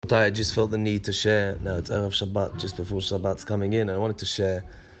Rabotai, I just felt the need to share. Now it's Erev Shabbat, just before Shabbat's coming in. I wanted to share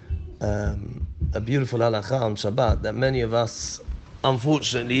a beautiful halacha on Shabbat that many of us,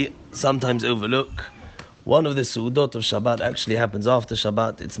 unfortunately, sometimes overlook. One of the su'udot of Shabbat actually happens after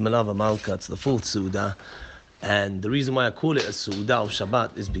Shabbat. It's Melava Malka, it's the fourth su'udah. And the reason why I call it a su'udah of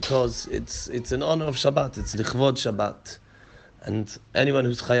Shabbat is because it's in honor of Shabbat. It's lichvod Shabbat. And anyone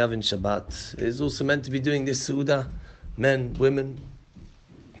who's chayav in Shabbat is also meant to be doing this su'udah. Men, women.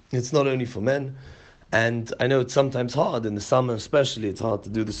 It's not only for men. And I know it's sometimes hard, in the summer especially, it's hard to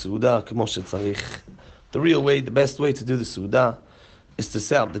do the su'udah, k'mo shetzarich. The real way, the best way to do the su'udah is to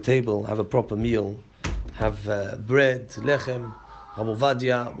set up the table, have a proper meal, have bread, lechem. Rabbi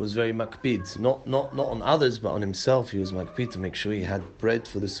Ovadia was very makpid, not on others, but on himself. He was makpid to make sure he had bread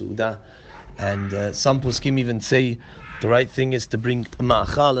for the su'udah. And some poskim even say the right thing is to bring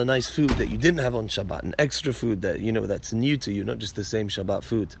ma'achal, a nice food that you didn't have on Shabbat, an extra food that that's new to you, not just the same Shabbat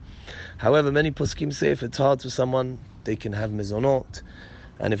food. However, many poskim say if it's hard for someone, they can have mezonot,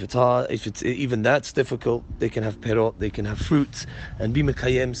 and if it's even that's difficult, they can have perot, they can have fruits, and be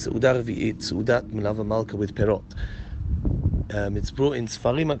mekayem seudah revi'it, seudat melava malka with perot. It's brought in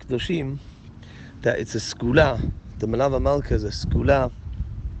Sfarim HaKadoshim that it's a skula. The melava malka is a skula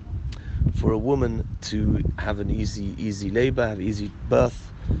for a woman to have an easy labor, have easy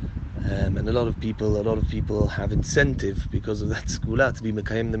birth, and a lot of people have incentive because of that skula to be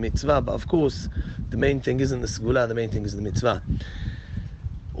mekayem the mitzvah. But of course, the main thing isn't the skula; the main thing is the mitzvah.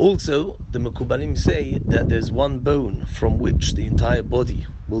 Also, the Mekubalim say that there's one bone from which the entire body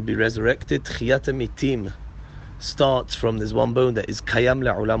will be resurrected. Chiyat mitim starts from there's one bone that is kayam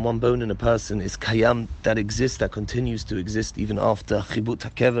la'olam, one bone in a person is kayam, that exists, that continues to exist even after chibut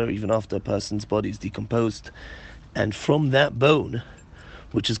hakever, even after a person's body is decomposed. And from that bone,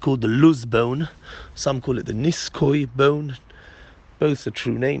 which is called the luz bone, some call it the niskoi bone, both are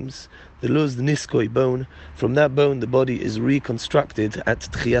true names, the luz, the niskoi bone, from that bone the body is reconstructed at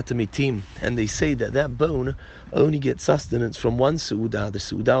tchiyat mitim, and they say that that bone only gets sustenance from one su'udah, the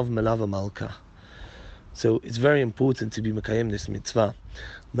su'udah of melava malka. So it's very important to be mekayem this mitzvah.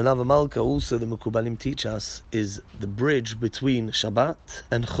 Melava malka also, the Mekubalim teach us, is the bridge between Shabbat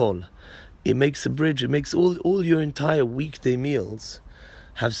and Chol. It makes a bridge, it makes all your entire weekday meals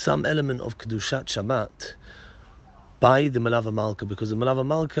have some element of Kedushat Shabbat by the Melava malka, because the Melava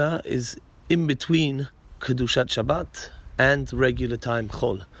malka is in between Kedushat Shabbat and regular time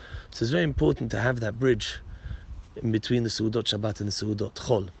Chol. So it's very important to have that bridge in between the Su'udot Shabbat and the Su'udot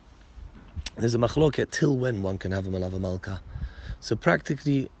Chol. There's a machloket till when one can have a melava malka. So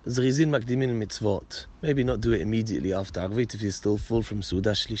practically, zrizin makdimin mitzvot. Maybe not do it immediately after Arvit if you're still full from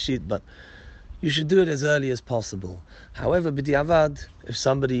Suda Shlishit, but you should do it as early as possible. However, b'di'avad, if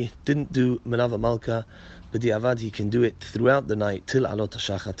somebody didn't do melava malka, b'di'avad he can do it throughout the night till alot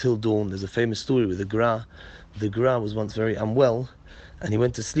hashachar, till dawn. There's a famous story with the Gra. The Gra was once very unwell, and he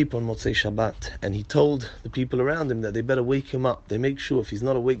went to sleep on Motzei Shabbat, and he told the people around him that they better wake him up. They make sure if he's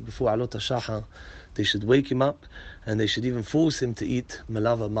not awake before Alot HaShachar, they should wake him up, and they should even force him to eat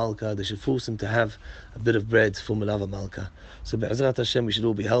Melava Malka. They should force him to have a bit of bread for Melava Malka. So Be'ezrat Hashem, we should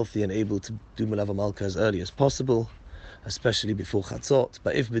all be healthy and able to do Melava Malka as early as possible, especially before Chatzot.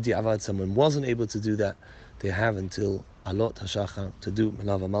 But if b'di'avad someone wasn't able to do that, they have until Alot HaShachar to do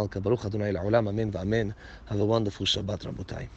Melava Malka. Baruch Adonai L'Olam, Amen v'Amen. Have a wonderful Shabbat, Rabotai.